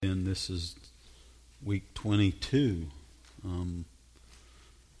And this is week 22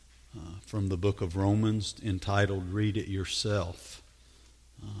 from the book of Romans, entitled Read It Yourself.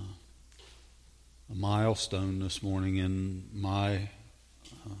 A milestone this morning in my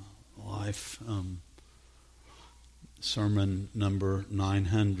life. Sermon number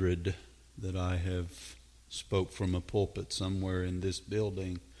 900 that I have spoke from a pulpit somewhere in this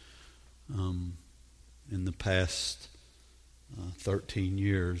building in the past 13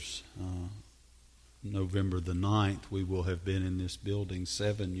 years. November the 9th, we will have been in this building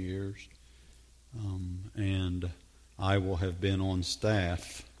 7 years. And I will have been on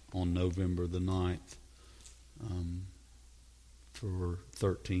staff on November the 9th for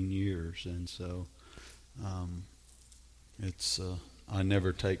 13 years. And so it's I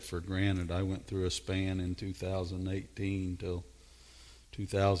never take for granted. I went through a span in 2018 till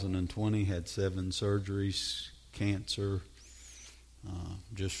 2020, had 7 surgeries, cancer,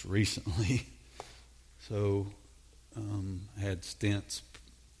 just recently. So had stents,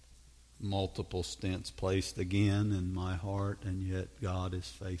 multiple stents placed again in my heart, and yet God is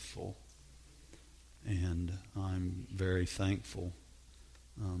faithful. And I'm very thankful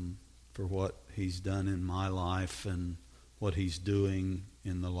for what He's done in my life and what He's doing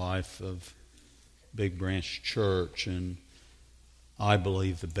in the life of Big Branch Church. And I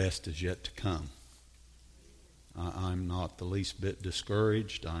believe the best is yet to come. I'm not the least bit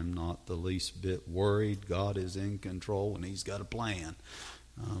discouraged. I'm not the least bit worried. God is in control and He's got a plan.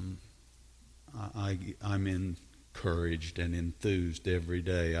 I'm encouraged and enthused every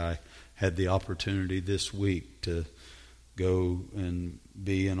day. I had the opportunity this week to go and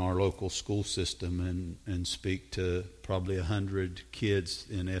be in our local school system and speak to probably 100 kids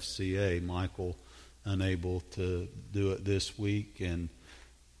in FCA. Michael unable to do it this week, and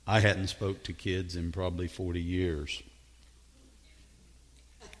I hadn't spoke to kids in probably 40 years.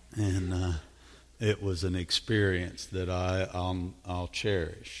 And it was an experience that I'll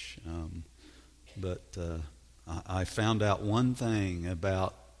cherish. But I found out one thing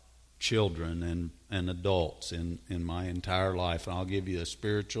about children and adults in my entire life. And I'll give you a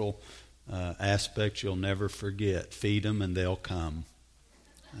spiritual aspect you'll never forget. Feed them and they'll come.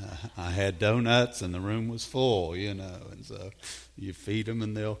 I had donuts and the room was full, and so you feed them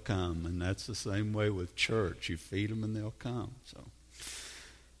and they'll come. And that's the same way with church. You feed them and they'll come. So,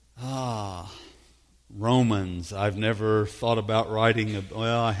 Romans. I've never thought about writing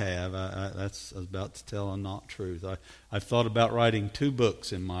well, I have. I was about to tell a not truth. I've thought about writing 2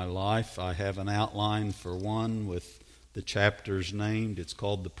 books in my life. I have an outline for one with the chapters named. It's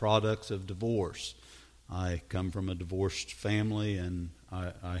called The Products of Divorce. I come from a divorced family, and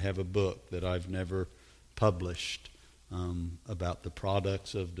I have a book that I've never published about the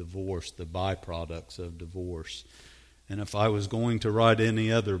products of divorce, the byproducts of divorce. And if I was going to write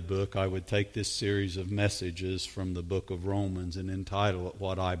any other book, I would take this series of messages from the book of Romans and entitle it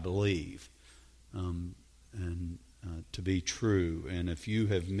What I Believe, to be true. And if you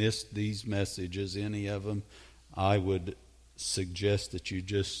have missed these messages, any of them, I would suggest that you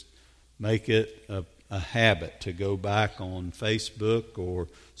just make it a habit to go back on Facebook or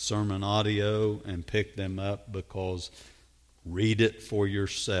Sermon Audio and pick them up, because read it for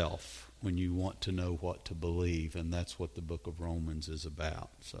yourself when you want to know what to believe, and that's what the book of Romans is about.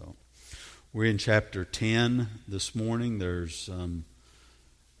 So we're in chapter 10 this morning. There's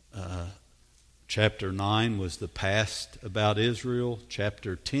chapter 9 was the past about Israel.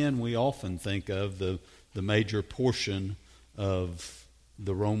 Chapter 10 we often think of the major portion of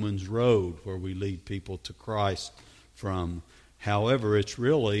the Romans road where we lead people to Christ from. However, it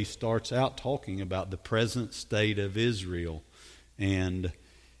really starts out talking about the present state of Israel. And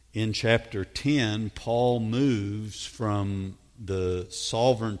in chapter 10, Paul moves from the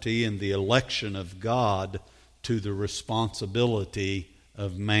sovereignty and the election of God to the responsibility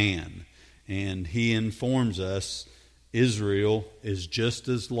of man. And he informs us Israel is just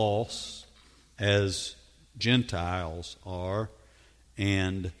as lost as Gentiles are,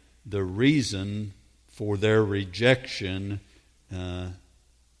 and the reason for their rejection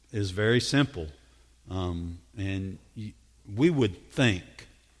is very simple. And we would think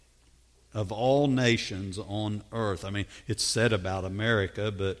of all nations on earth, I mean, it's said about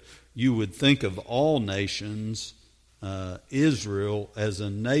America, but you would think of all nations, Israel as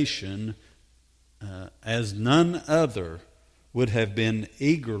a nation, as none other would have been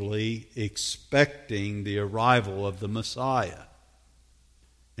eagerly expecting the arrival of the Messiah.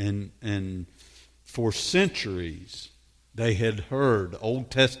 And for centuries, they had heard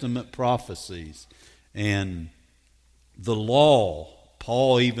Old Testament prophecies. And the law,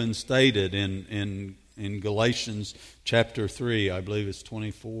 Paul even stated in in Galatians chapter 3, I believe it's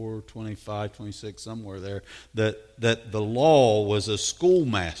 24, 25, 26, somewhere there, that the law was a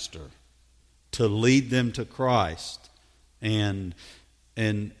schoolmaster to lead them to Christ. And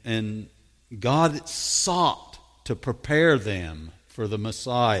God sought to prepare them for the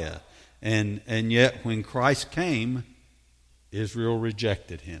Messiah. And yet when Christ came, Israel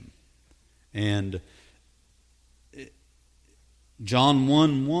rejected him. And John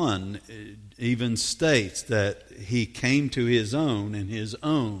 1:1 even states that he came to his own, and his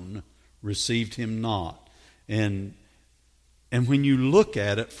own received him not. And when you look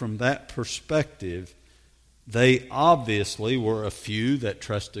at it from that perspective, they obviously were a few that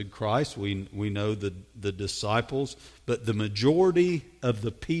trusted Christ. We know the disciples, but the majority of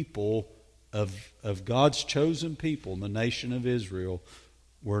the people of God's chosen people, the nation of Israel,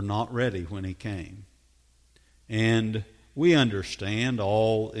 were not ready when he came. And we understand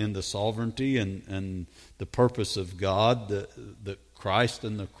all in the sovereignty and the purpose of God, the Christ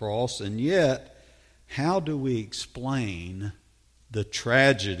and the cross, and yet, how do we explain the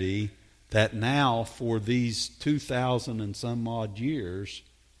tragedy that now, for these 2,000 and some odd years,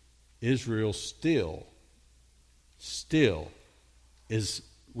 Israel still is,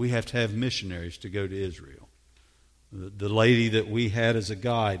 we have to have missionaries to go to Israel. The lady that we had as a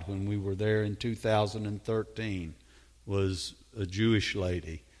guide when we were there in 2013 was a Jewish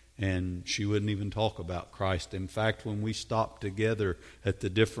lady, and she wouldn't even talk about Christ. In fact, when we stopped together at the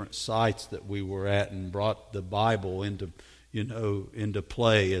different sites that we were at and brought the Bible into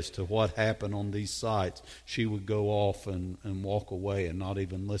play as to what happened on these sites, she would go off and walk away and not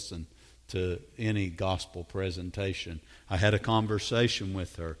even listen to any gospel presentation. I had a conversation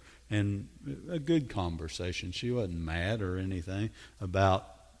with her, and a good conversation. She wasn't mad or anything about,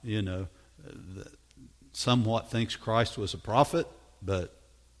 somewhat thinks Christ was a prophet, but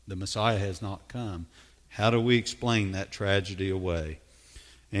the Messiah has not come. How do we explain that tragedy away?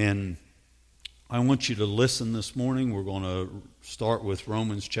 And I want you to listen this morning. We're going to start with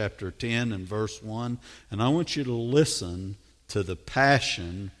Romans chapter 10 and verse 1. And I want you to listen to the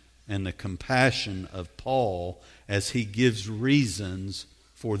passion and the compassion of Paul as he gives reasons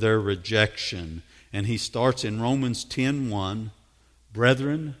for their rejection. And he starts in Romans 10:1,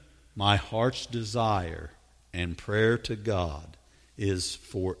 "Brethren, my heart's desire and prayer to God is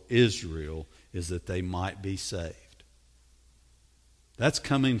for Israel, is that they might be saved." That's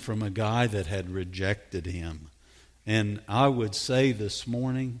coming from a guy that had rejected him. And I would say this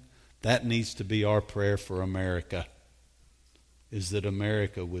morning, that needs to be our prayer for America, is that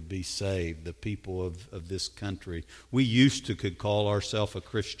America would be saved, the people of this country. We used to could call ourselves a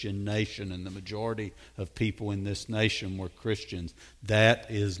Christian nation, and the majority of people in this nation were Christians.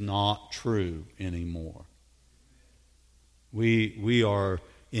 That is not true anymore. We are,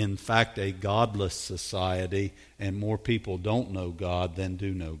 in fact, a godless society, and more people don't know God than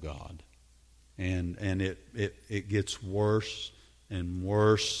do know God. And it gets worse and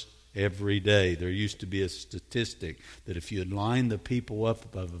worse every day. There used to be a statistic that if you had lined the people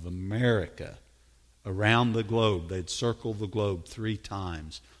up of America around the globe, they'd circle the globe 3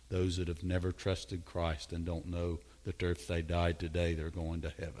 times, those that have never trusted Christ and don't know that if they died today, they're going to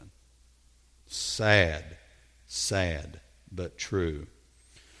heaven. Sad, but true.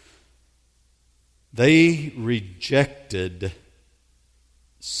 They rejected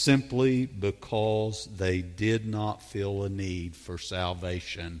simply because they did not feel a need for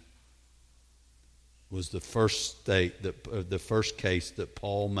salvation. Was the first case that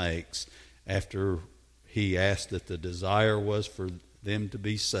Paul makes after he asked that the desire was for them to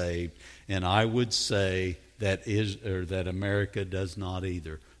be saved. And I would say that America does not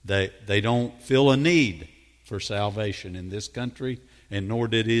either. They don't feel a need for salvation in this country, and nor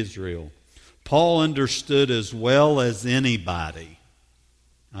did Israel. Paul understood as well as anybody,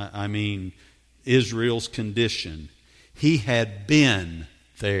 I mean, Israel's condition. He had been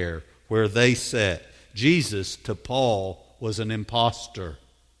there where they sat. Jesus, to Paul, was an imposter.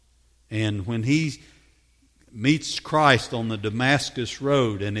 And when he meets Christ on the Damascus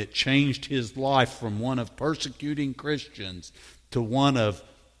Road, and it changed his life from one of persecuting Christians to one of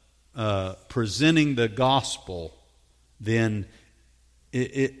presenting the gospel, then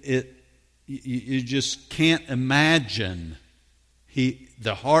you just can't imagine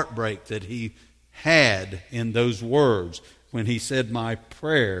the heartbreak that he had in those words when he said, "My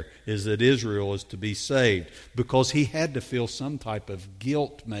prayer is that Israel is to be saved," because he had to feel some type of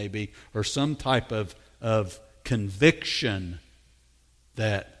guilt maybe, or some type of conviction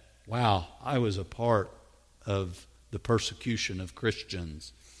that, wow, I was a part of the persecution of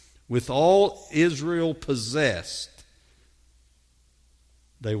Christians. With all Israel possessed,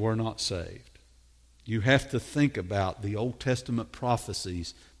 they were not saved. You have to think about the Old Testament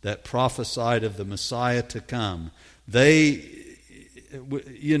prophecies that prophesied of the Messiah to come. They,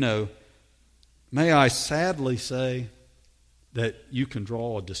 may I sadly say that you can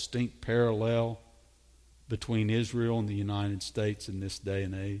draw a distinct parallel between Israel and the United States in this day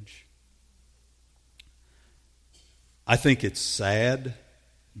and age. I think it's sad,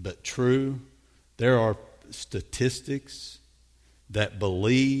 but true. There are statistics that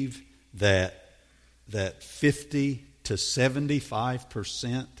believe that 50 to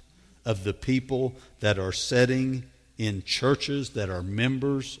 75% of the people that are sitting in churches that are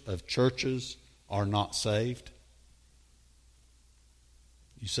members of churches are not saved.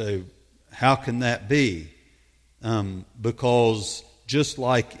 You say, how can that be? Because just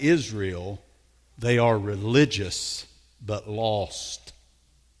like Israel, they are religious but lost.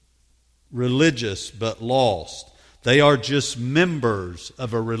 Religious but lost. They are just members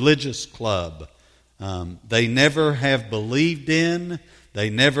of a religious club. They never have believed in,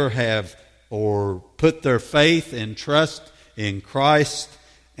 they never have or put their faith and trust in Christ.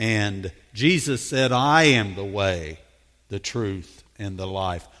 And Jesus said, I am the way, the truth, and the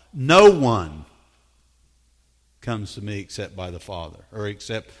life. No one comes to me except by the Father, or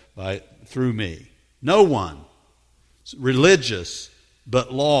except through me. No one. It's religious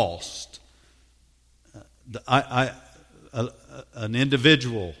but lost. An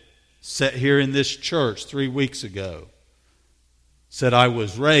individual sat here in this church 3 weeks ago, said I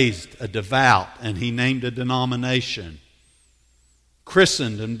was raised a devout, and he named a denomination,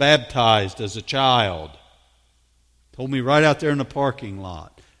 christened and baptized as a child. Told me right out there in the parking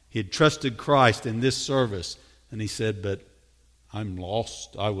lot. He had trusted Christ in this service, and he said, but I'm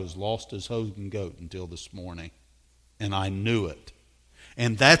lost. I was lost as hoe and goat until this morning, and I knew it.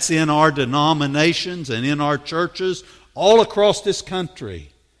 And that's in our denominations and in our churches all across this country.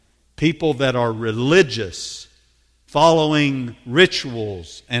 People that are religious, following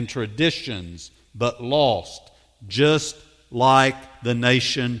rituals and traditions, but lost, just like the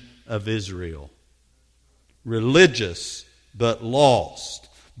nation of Israel. Religious, but lost,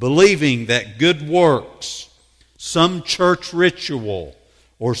 believing that good works, some church ritual,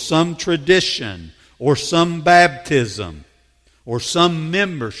 or some tradition, or some baptism, or some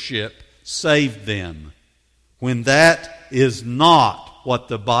membership saved them, when that is not what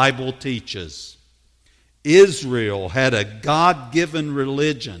the Bible teaches. Israel had a God-given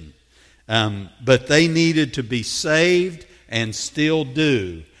religion, but they needed to be saved and still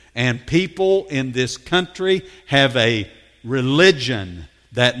do. And people in this country have a religion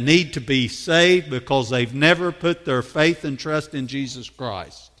that need to be saved because they've never put their faith and trust in Jesus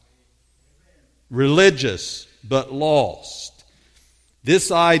Christ. Religious, but lost.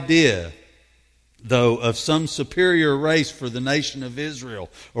 This idea, though, of some superior race for the nation of Israel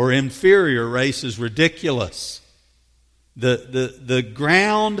or inferior race is ridiculous. The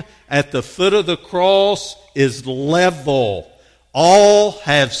ground at the foot of the cross is level. All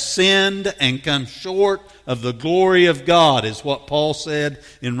have sinned and come short of the glory of God, is what Paul said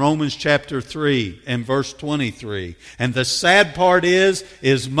in Romans chapter 3 and verse 23. And the sad part is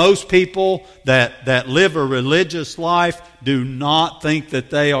most people that live a religious life do not think that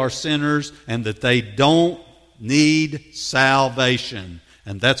they are sinners and that they don't need salvation.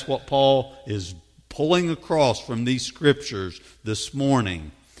 And that's what Paul is pulling across from these scriptures this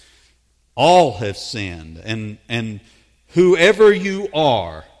morning. All have sinned, and whoever you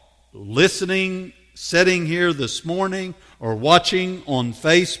are, listening, sitting here this morning, or watching on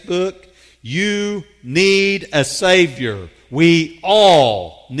Facebook, you need a Savior. We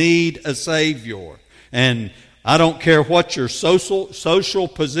all need a Savior. And I don't care what your social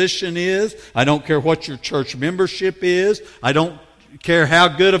position is. I don't care what your church membership is. I don't care how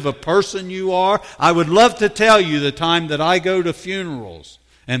good of a person you are. I would love to tell you the time that I go to funerals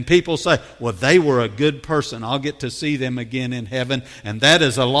and people say, well, they were a good person. I'll get to see them again in heaven. And that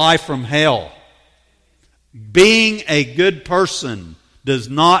is a lie from hell. Being a good person does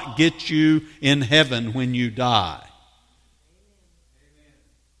not get you in heaven when you die.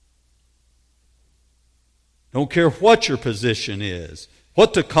 Don't care what your position is,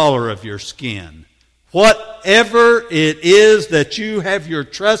 what the color of your skin, whatever it is that you have your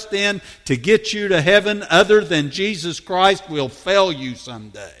trust in to get you to heaven other than Jesus Christ will fail you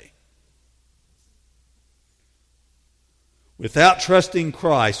someday. Without trusting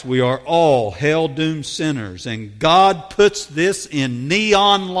Christ, we are all hell-doomed sinners, and God puts this in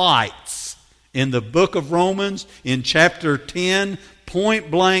neon lights in the book of Romans in chapter 10,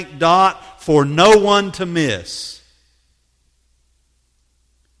 point blank dot, for no one to miss.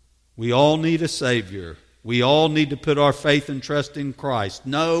 We all need a Savior. We all need to put our faith and trust in Christ.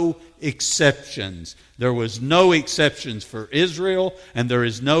 No exceptions. There was no exceptions for Israel, and there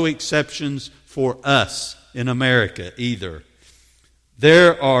is no exceptions for us in America either.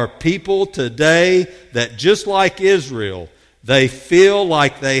 There are people today that, just like Israel, they feel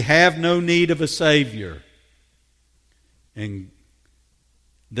like they have no need of a Savior. And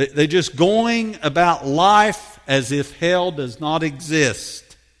they're just going about life as if hell does not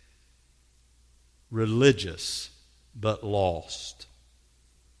exist. Religious, but lost.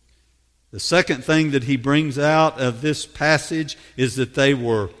 The second thing that he brings out of this passage is that they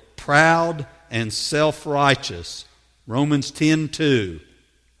were proud and self-righteous. Romans 10:2.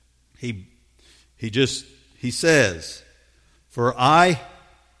 He says, "For I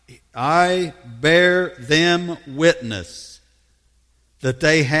bear them witness that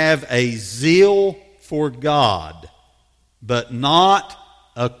they have a zeal for God, but not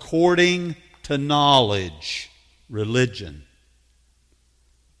according to knowledge," religion.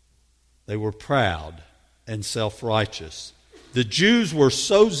 They were proud and self-righteous. The Jews were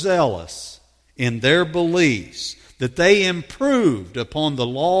so zealous in their beliefs that they improved upon the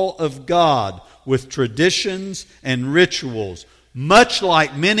law of God with traditions and rituals, much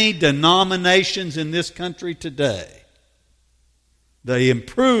like many denominations in this country today. They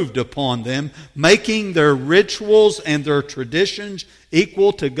improved upon them, making their rituals and their traditions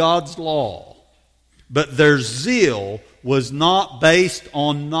equal to God's law. But their zeal was not based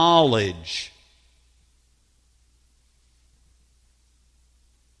on knowledge.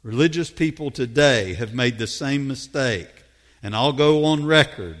 Religious people today have made the same mistake. And I'll go on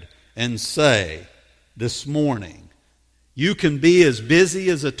record and say this morning, you can be as busy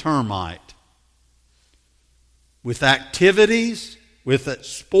as a termite with activities, with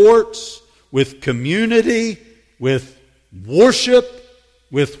sports, with community, with worship,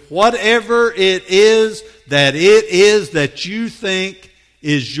 with whatever it is that you think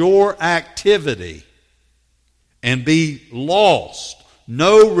is your activity, and be lost.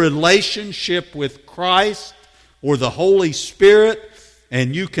 No relationship with Christ or the Holy Spirit,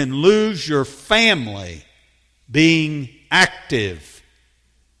 and you can lose your family being active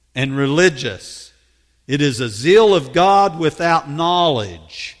and religious. It is a zeal of God without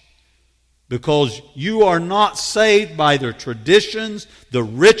knowledge, because you are not saved by the traditions, the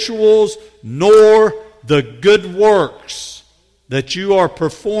rituals, nor the good works that you are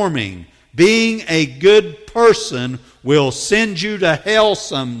performing. Being a good person will send you to hell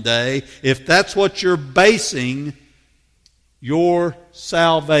someday if that's what you're basing your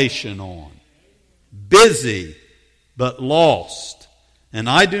salvation on. Busy, but lost. And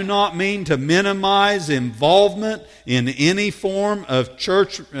I do not mean to minimize involvement in any form of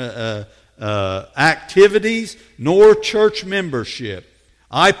church activities nor church membership.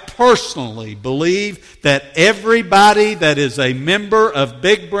 I personally believe that everybody that is a member of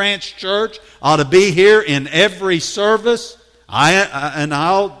Big Branch Church ought to be here in every service.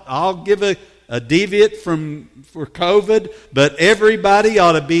 I'll give a deviate for COVID, but everybody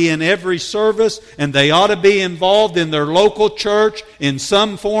ought to be in every service, and they ought to be involved in their local church in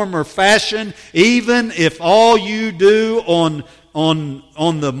some form or fashion, even if all you do on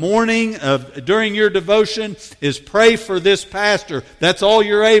the morning during your devotion is pray for this pastor. That's all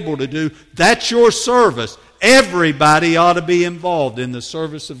you're able to do. That's your service. Everybody ought to be involved in the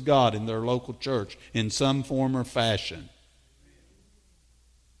service of God in their local church in some form or fashion.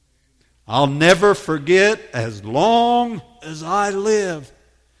 I'll never forget, as long as I live,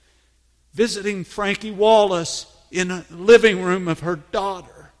 visiting Frankie Wallace in a living room of her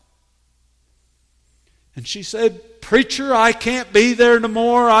daughter. And she said, "Preacher, I can't be there no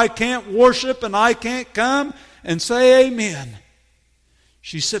more. I can't worship and I can't come and say amen."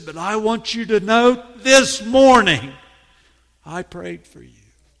 She said, "But I want you to know this morning I prayed for you."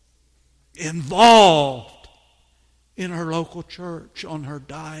 Involved in her local church on her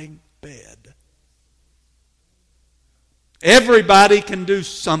dying bed. Everybody can do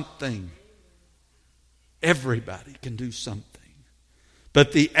something. Everybody can do something.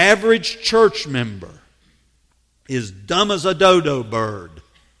 But the average church member is dumb as a dodo bird.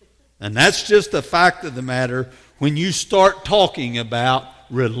 And that's just a fact of the matter when you start talking about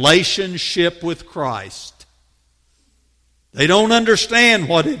relationship with Christ. They don't understand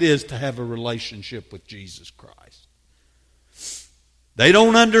what it is to have a relationship with Jesus Christ. They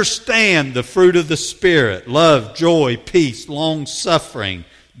don't understand the fruit of the Spirit: love, joy, peace, long-suffering,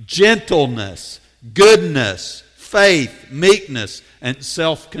 gentleness, goodness, faith, meekness, and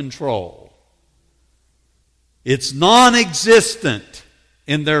self-control. It's non-existent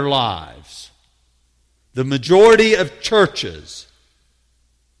in their lives. The majority of churches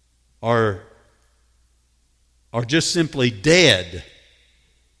are are just simply dead.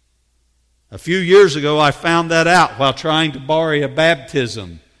 A few years ago, I found that out while trying to borrow a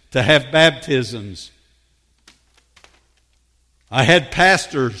baptism, to have baptisms. I had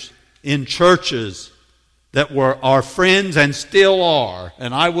pastors in churches that were our friends and still are,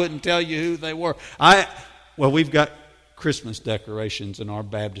 and I wouldn't tell you who they were. We've got Christmas decorations in our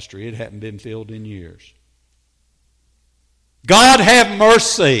baptistry. It hadn't been filled in years. God have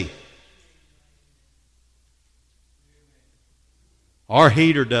mercy. Our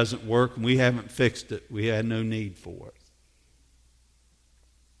heater doesn't work and we haven't fixed it. We had no need for it.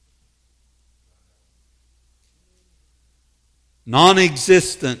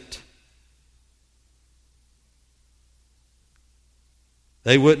 Non-existent.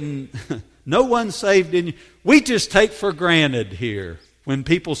 They wouldn't, no one saved in you. We just take for granted here when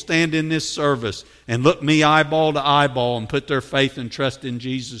people stand in this service and look me eyeball to eyeball and put their faith and trust in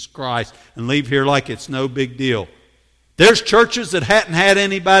Jesus Christ and leave here like it's no big deal. There's churches that hadn't had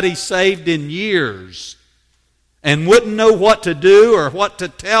anybody saved in years and wouldn't know what to do or what to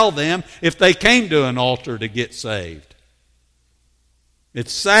tell them if they came to an altar to get saved.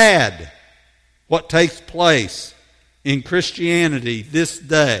 It's sad what takes place in Christianity this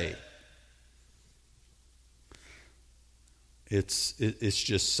day. It's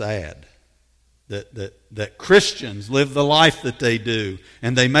just sad that Christians live the life that they do,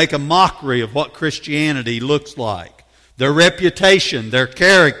 and they make a mockery of what Christianity looks like. Their reputation, their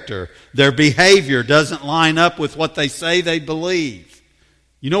character, their behavior doesn't line up with what they say they believe.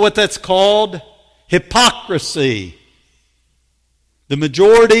 You know what that's called? Hypocrisy. The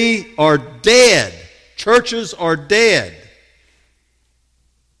majority are dead. Churches are dead.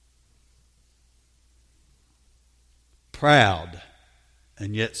 Proud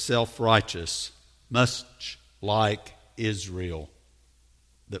and yet self-righteous, much like Israel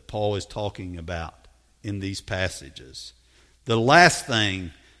that Paul is talking about in these passages. The last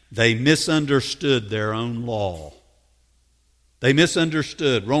thing, they misunderstood their own law. They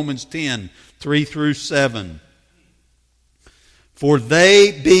misunderstood. Romans 10, 3 through 7. For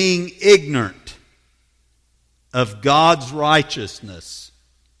they, being ignorant of God's righteousness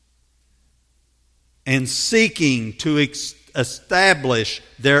and seeking to establish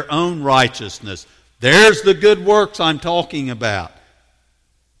their own righteousness. There's the good works I'm talking about.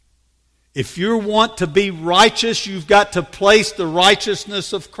 If you want to be righteous, you've got to place the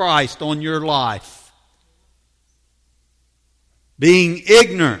righteousness of Christ on your life. Being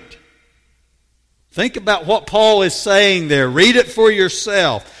ignorant. Think about what Paul is saying there. Read it for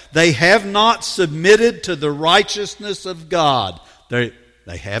yourself. They have not submitted to the righteousness of God. They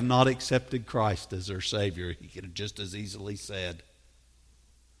have not accepted Christ as their Savior. He could have just as easily said.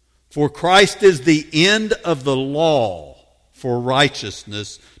 For Christ is the end of the law for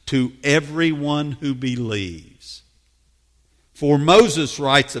righteousness to everyone who believes. For Moses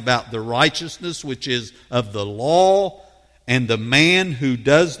writes about the righteousness which is of the law, and the man who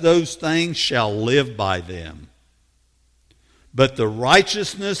does those things shall live by them. But the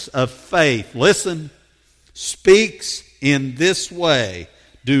righteousness of faith, listen, speaks in this way.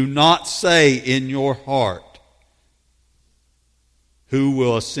 Do not say in your heart, who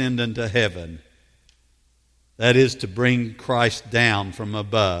will ascend into heaven? That is to bring Christ down from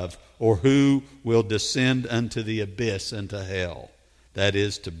above. Or who will descend unto the abyss, into hell? That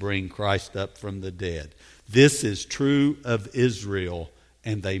is to bring Christ up from the dead. This is true of Israel,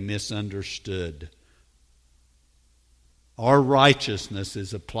 and they misunderstood. Our righteousness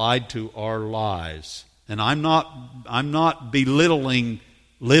is applied to our lives. And I'm not belittling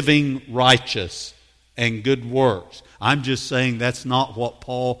living righteous and good works. I'm just saying that's not what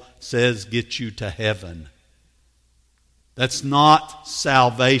Paul says gets you to heaven. That's not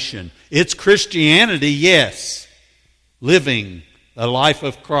salvation. It's Christianity, yes. Living a life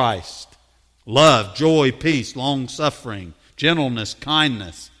of Christ. Love, joy, peace, long-suffering, gentleness,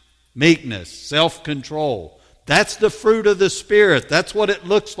 kindness, meekness, self-control. That's the fruit of the Spirit. That's what it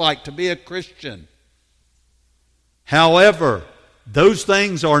looks like to be a Christian. However, those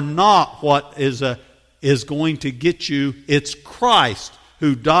things are not what is going to get you. It's Christ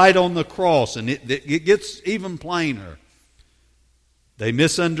who died on the cross, and it gets even plainer. They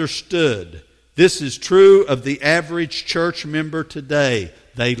misunderstood. This is true of the average church member today.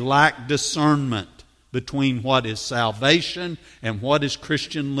 They lack discernment between what is salvation and what is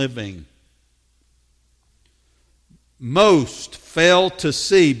Christian living. Most fail to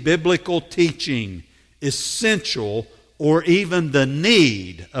see biblical teaching essential or even the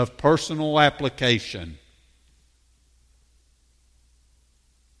need of personal application.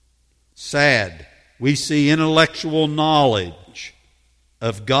 Sad, we see intellectual knowledge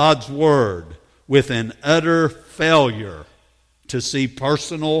of God's Word with an utter failure to see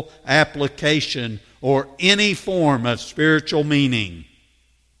personal application or any form of spiritual meaning.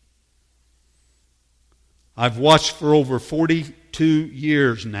 I've watched for over 42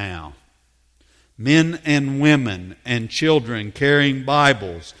 years now men and women and children carrying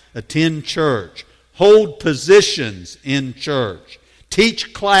Bibles, attend church, hold positions in church,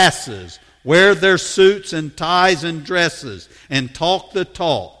 teach classes, wear their suits and ties and dresses, and talk the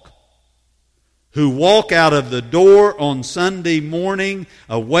talk, who walk out of the door on Sunday morning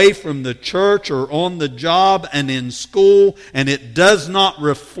away from the church or on the job and in school, and it does not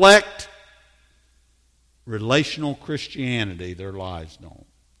reflect relational Christianity. Their lives don't.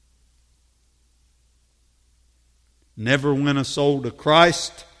 Never win a soul to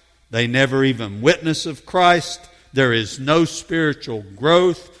Christ. They never even witness of Christ. There is no spiritual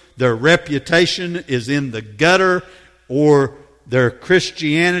growth. Their reputation is in the gutter, or their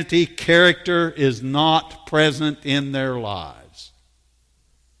Christianity character is not present in their lives.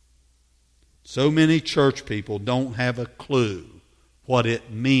 So many church people don't have a clue what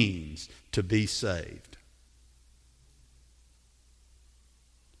it means to be saved.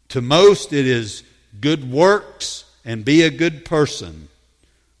 To most, it is good works and be a good person.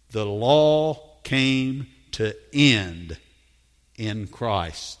 The law came to end in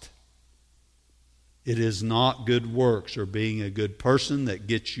Christ. It is not good works or being a good person that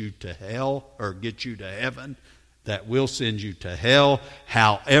gets you to hell or gets you to heaven. That will send you to hell.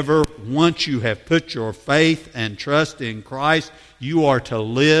 However, once you have put your faith and trust in Christ, you are to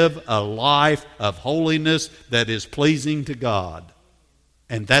live a life of holiness that is pleasing to God.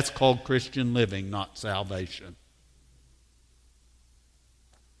 And that's called Christian living, not salvation.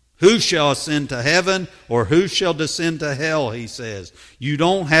 Who shall ascend to heaven, or who shall descend to hell, he says. You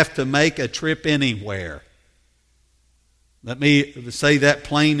don't have to make a trip anywhere. Let me say that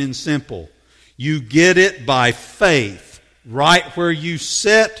plain and simple. You get it by faith, right where you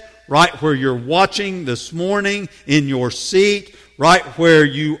sit, right where you're watching this morning, in your seat, right where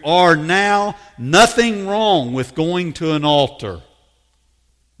you are now. Nothing wrong with going to an altar.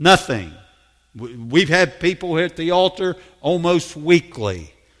 Nothing. We've had people at the altar almost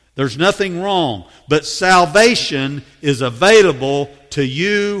weekly. There's nothing wrong. But salvation is available to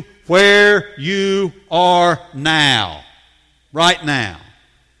you where you are now. Right now.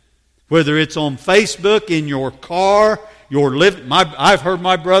 Whether it's on Facebook, in your car, your living. I've heard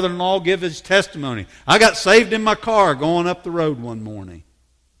my brother-in-law give his testimony. I got saved in my car going up the road one morning.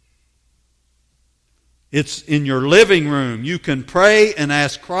 It's in your living room. You can pray and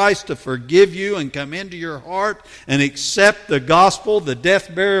ask Christ to forgive you and come into your heart and accept the gospel, the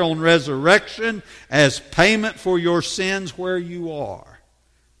death, burial, and resurrection as payment for your sins where you are.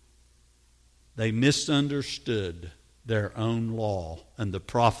 They misunderstood their own law and the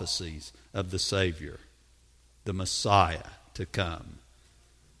prophecies of the Savior, the Messiah to come.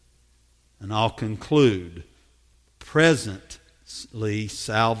 And I'll conclude. Presently,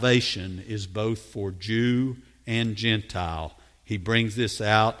 salvation is both for Jew and Gentile. He brings this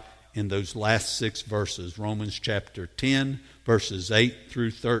out in those last 6 verses. Romans chapter 10, verses 8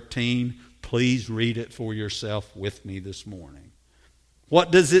 through 13. Please read it for yourself with me this morning.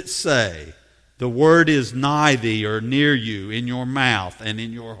 What does it say? The word is nigh thee, or near you, in your mouth and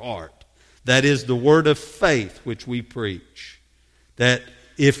in your heart. That is the word of faith which we preach. That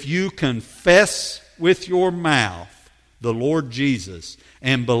if you confess with your mouth the Lord Jesus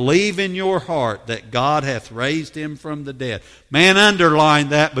and believe in your heart that God hath raised him from the dead. Man, underline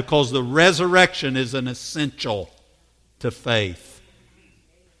that, because the resurrection is an essential to faith.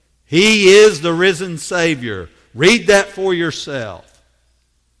 He is the risen Savior. Read that for yourself.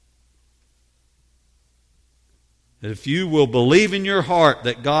 If you will believe in your heart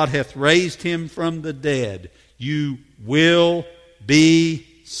that God hath raised him from the dead, you will be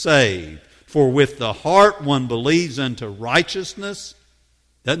saved. For with the heart one believes unto righteousness.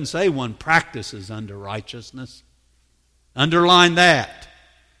 Doesn't say one practices unto righteousness. Underline that.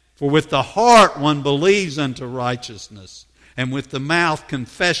 For with the heart one believes unto righteousness, and with the mouth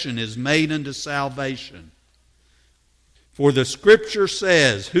confession is made unto salvation. For the Scripture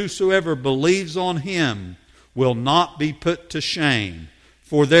says, whosoever believes on him will not be put to shame.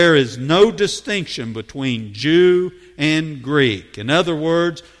 For there is no distinction between Jew and Greek. In other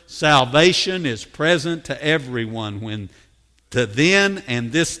words, salvation is present to everyone, when to then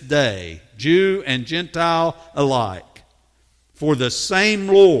and this day, Jew and Gentile alike. For the same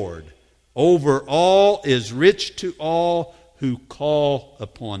Lord over all is rich to all who call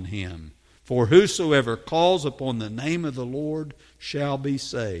upon him. For whosoever calls upon the name of the Lord shall be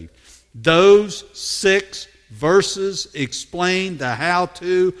saved. Those 6 verses explain the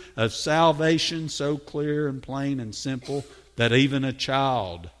how-to of salvation so clear and plain and simple that even a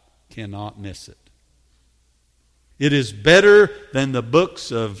child cannot miss it. It is better than the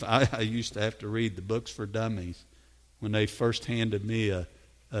books of, I used to have to read the books for dummies when they first handed me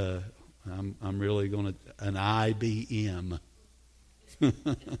I'm really going to, an IBM.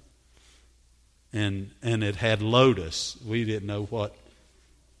 and it had Lotus. We didn't know what,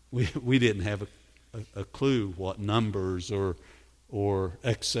 we didn't have a clue what numbers or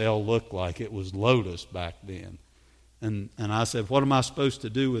Excel looked like. It was Lotus back then. And I said, what am I supposed to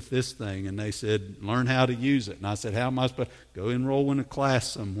do with this thing? And they said, learn how to use it. And I said, how am I supposed to? Go enroll in a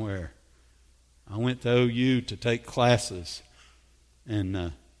class somewhere. I went to OU to take classes.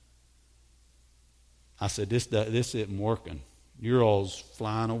 And I said, this isn't working. You're all's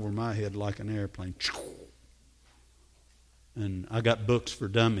flying over my head like an airplane. And I got books for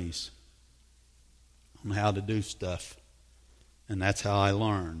dummies on how to do stuff. And that's how I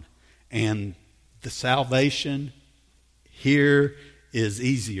learned. And the salvation here is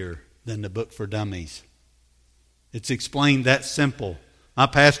easier than the book for dummies. It's explained that simple. My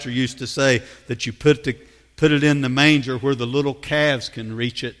pastor used to say that you put it in the manger where the little calves can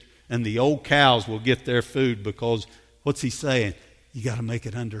reach it and the old cows will get their food, because what's he saying? You got to make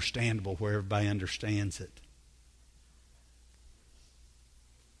it understandable where everybody understands it.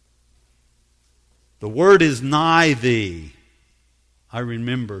 The word is nigh thee. I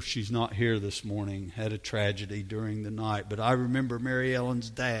remember, she's not here this morning, had a tragedy during the night, but I remember Mary Ellen's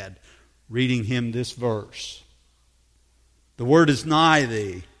dad reading him this verse. The word is nigh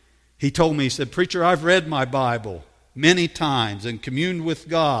thee. He told me, he said, preacher, I've read my Bible many times and communed with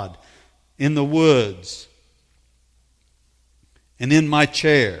God in the woods and in my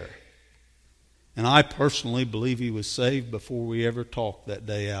chair. And I personally believe he was saved before we ever talked that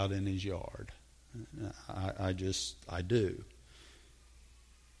day out in his yard. I do.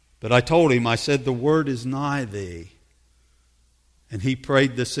 But I told him, I said, the word is nigh thee. And he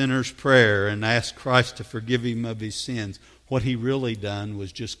prayed the sinner's prayer and asked Christ to forgive him of his sins. What he really done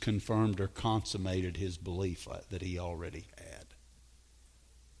was just confirmed or consummated his belief that he already had.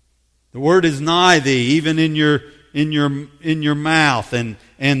 The word is nigh thee, even in your mouth.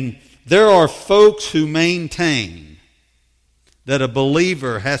 And there are folks who maintain that a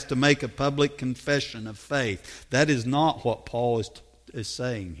believer has to make a public confession of faith. That is not what Paul is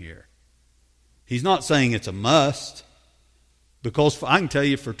saying here. He's not saying it's a must, because I can tell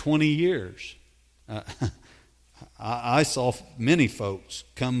you for 20 years, I saw many folks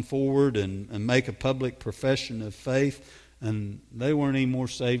come forward and make a public profession of faith, and they weren't any more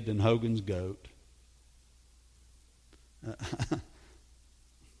saved than Hogan's goat.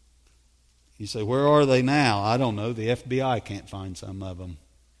 You say, where are they now? I don't know. The FBI can't find some of them.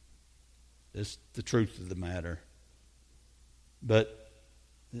 It's the truth of the matter. But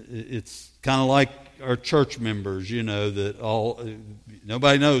it's kind of like our church members, that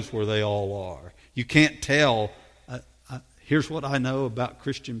nobody knows where they all are. You can't tell. Here's what I know about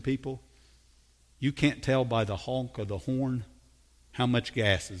Christian people. You can't tell by the honk of the horn how much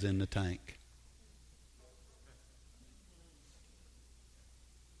gas is in the tank.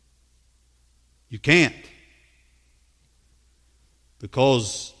 You can't.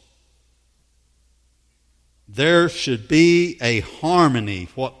 Because there should be a harmony,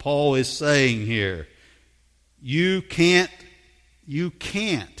 what Paul is saying here. You can't.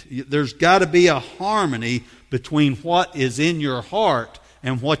 There's got to be a harmony between what is in your heart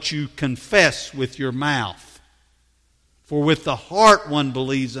and what you confess with your mouth. For with the heart one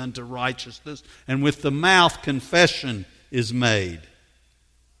believes unto righteousness, and with the mouth confession is made.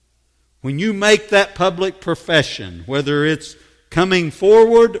 When you make that public profession, whether it's coming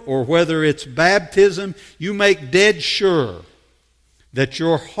forward or whether it's baptism, you make dead sure that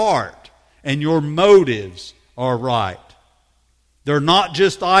your heart and your motives are right. They're not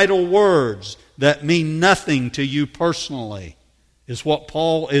just idle words that mean nothing to you personally, is what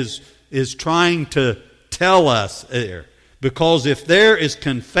Paul is trying to tell us there. Because if there is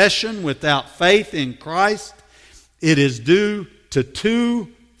confession without faith in Christ, it is due to two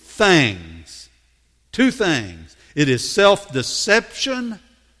things. Two things. It is self-deception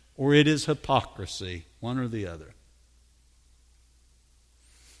or it is hypocrisy. One or the other.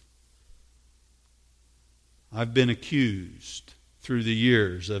 I've been accused through the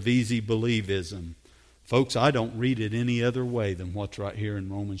years of easy believism. Folks, I don't read it any other way than what's right here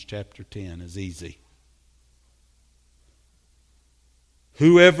in Romans chapter 10 is easy.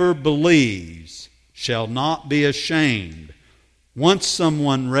 Whoever believes shall not be ashamed once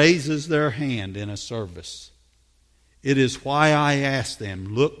someone raises their hand in a service. It is why I ask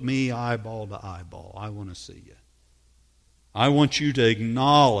them, look me eyeball to eyeball. I want to see you. I want you to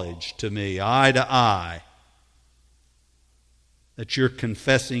acknowledge to me, eye to eye, that you're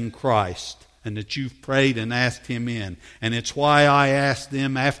confessing Christ and that you've prayed and asked Him in. And it's why I ask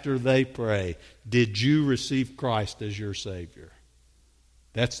them after they pray, did you receive Christ as your Savior?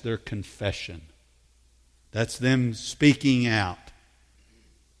 That's their confession. That's them speaking out.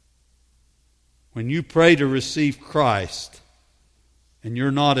 When you pray to receive Christ and you're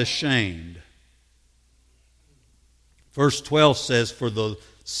not ashamed, verse 12 says, for the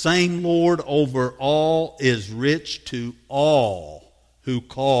same Lord over all is rich to all who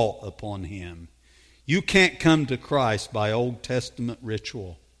call upon Him. You can't come to Christ by Old Testament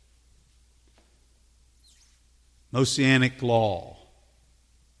ritual, Mosaic law,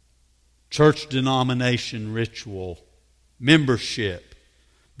 church denomination ritual, membership.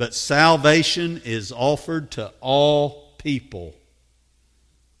 But salvation is offered to all people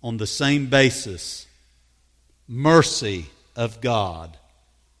on the same basis. Mercy of God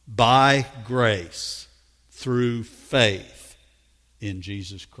by grace through faith in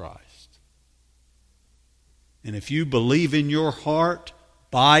Jesus Christ. And if you believe in your heart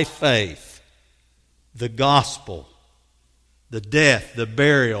by faith, the gospel, the death, the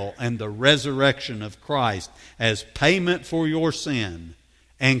burial, and the resurrection of Christ as payment for your sin,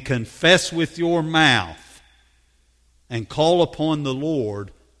 and confess with your mouth and call upon the Lord,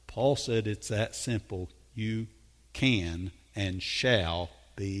 Paul said it's that simple. You can and shall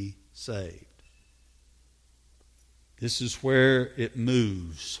be saved. This is where it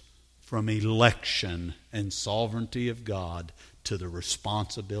moves from election and sovereignty of God to the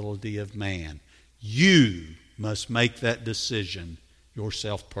responsibility of man. You must make that decision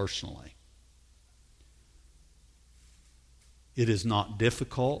yourself personally. It is not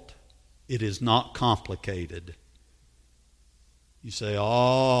difficult. It is not complicated. You say,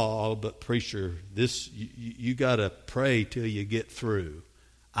 oh, but preacher, this you got to pray till you get through.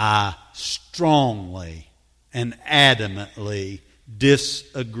 I strongly and adamantly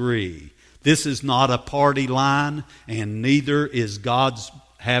disagree. This is not a party line, and neither is God's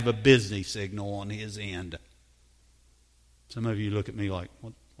have a busy signal on His end. Some of you look at me like,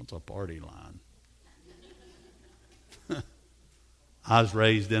 what's a party line? I was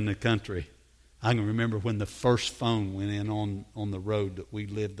raised in the country. I can remember when the first phone went in on the road that we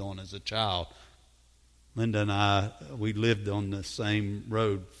lived on as a child. Linda and I, we lived on the same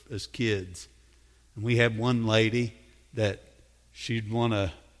road as kids. And we had one lady that she'd want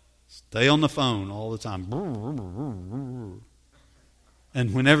to stay on the phone all the time.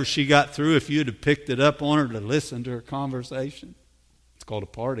 And whenever she got through, if you'd have picked it up on her to listen to her conversation, it's called a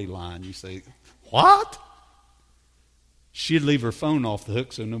party line. You say, what? She'd leave her phone off the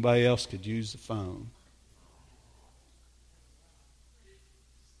hook so nobody else could use the phone.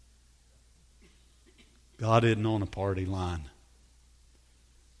 God isn't on a party line.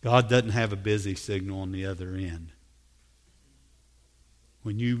 God doesn't have a busy signal on the other end.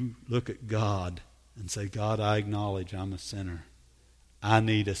 When you look at God and say, God, I acknowledge I'm a sinner. I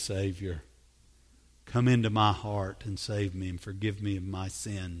need a Savior. Come into my heart and save me and forgive me of my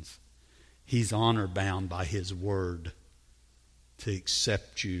sins. He's honor bound by His word to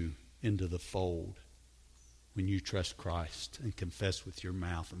accept you into the fold when you trust Christ and confess with your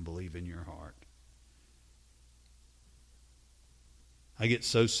mouth and believe in your heart. I get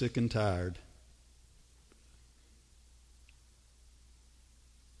so sick and tired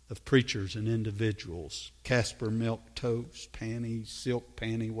of preachers and individuals, Casper milk toast, panty, silk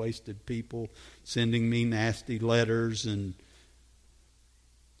panty waisted people sending me nasty letters and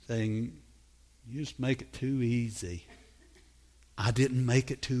saying, you just make it too easy. I didn't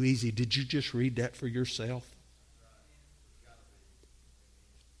make it too easy. Did you just read that for yourself?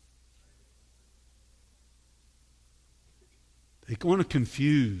 They're going to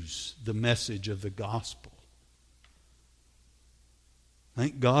confuse the message of the gospel.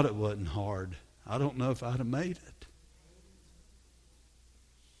 Thank God it wasn't hard. I don't know if I'd have made it.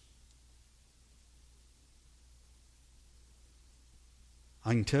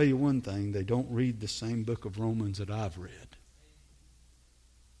 I can tell you one thing, they don't read the same book of Romans that I've read.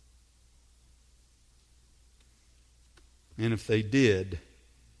 And if they did,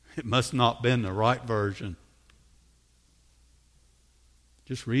 it must not have been the right version.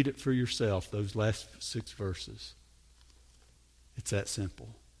 Just read it for yourself, those last 6 verses. It's that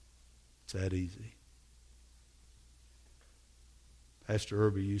simple. It's that easy. Pastor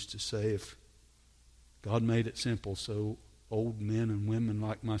Irby used to say, if God made it simple so old men and women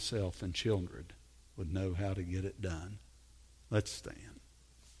like myself and children would know how to get it done. Let's stand.